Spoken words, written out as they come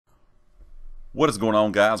What is going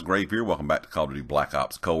on, guys? Grave here. Welcome back to Call of Duty Black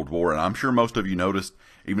Ops Cold War. And I'm sure most of you noticed,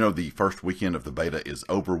 even though the first weekend of the beta is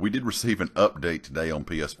over, we did receive an update today on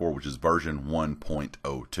PS4, which is version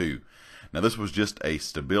 1.02. Now, this was just a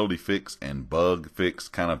stability fix and bug fix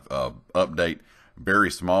kind of update. Very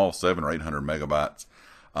small, 700 or 800 megabytes.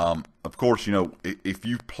 Of course, you know, if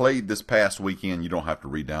you played this past weekend, you don't have to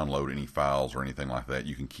re-download any files or anything like that.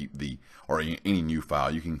 You can keep or any new file.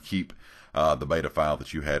 You can keep the beta file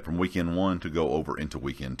that you had from weekend 1 to go over into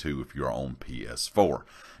weekend 2 if you're on PS4.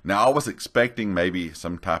 Now, I was expecting maybe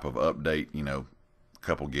some type of update, you know, a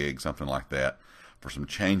couple gigs, something like that, for some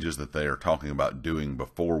changes that they are talking about doing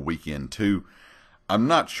before weekend 2. I'm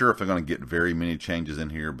not sure if they're going to get very many changes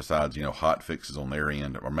in here besides, you know, hot fixes on their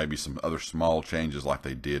end, or maybe some other small changes like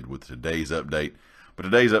they did with today's update. But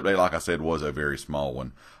today's update, like I said, was a very small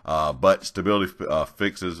one. But stability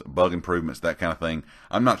fixes, bug improvements, that kind of thing,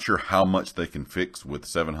 I'm not sure how much they can fix with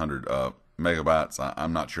 700 megabytes.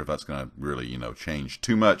 I'm not sure if that's going to really, you know, change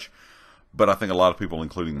too much. But I think a lot of people,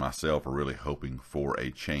 including myself, are really hoping for a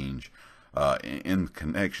change in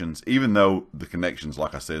connections, even though the connections,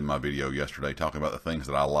 like I said in my video yesterday, talking about the things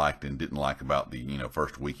that I liked and didn't like about the, you know,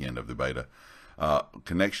 first weekend of the beta,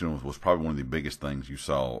 connection was probably one of the biggest things you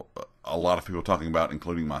saw a lot of people talking about,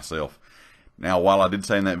 including myself. Now, while I did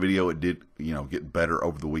say in that video it did, you know, get better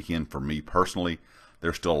over the weekend for me personally,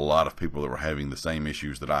 there's still a lot of people that were having the same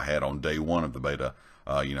issues that I had on day 1 of the beta,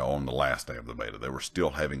 you know, on the last day of the beta. They were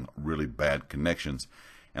still having really bad connections.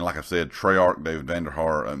 And like I said, Treyarch, David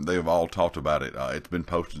Vanderhaar, they've all talked about it. It's been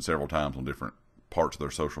posted several times on different parts of their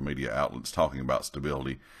social media outlets talking about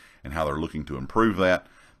stability and how they're looking to improve that.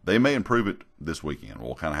 They may improve it this weekend.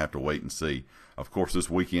 We'll kind of have to wait and see. Of course, this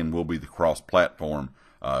weekend will be the cross-platform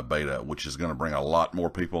beta, which is going to bring a lot more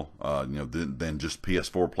people, you know, than just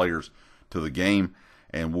PS4 players to the game.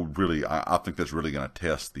 And we'll really, I think that's really going to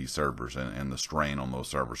test these servers and the strain on those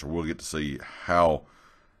servers. So we'll get to see how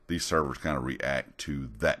these servers kind of react to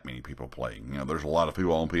that many people playing. You know, there's a lot of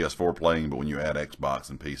people on PS4 playing, but when you add Xbox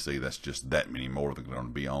and PC, that's just that many more that are going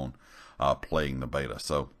to be on playing the beta.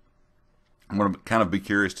 So I'm going to kind of be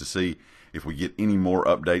curious to see if we get any more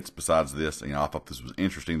updates besides this. You know, I thought this was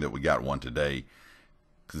interesting that we got one today,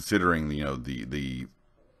 considering, you know, the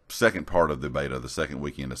second part of the beta, the second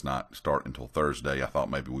weekend does not start until Thursday. I thought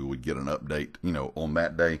maybe we would get an update, you know, on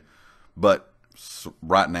that day. But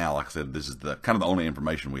right now, like I said, this is the kind of the only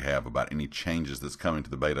information we have about any changes that's coming to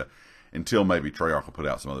the beta, until maybe Treyarch will put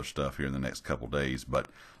out some other stuff here in the next couple days. But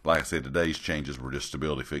like I said, today's changes were just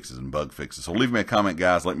stability fixes and bug fixes. So leave me a comment,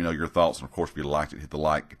 guys. Let me know your thoughts. And of course, if you liked it, hit the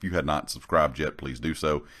like. If you had not subscribed yet, please do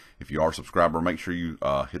so. If you are a subscriber, make sure you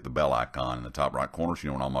hit the bell icon in the top right corner so you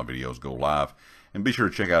know when all my videos go live. And be sure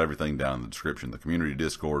to check out everything down in the description, the community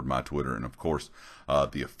Discord, my Twitter, and of course,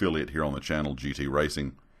 the affiliate here on the channel, GT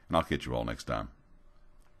Racing. And I'll catch you all next time.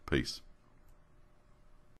 Peace.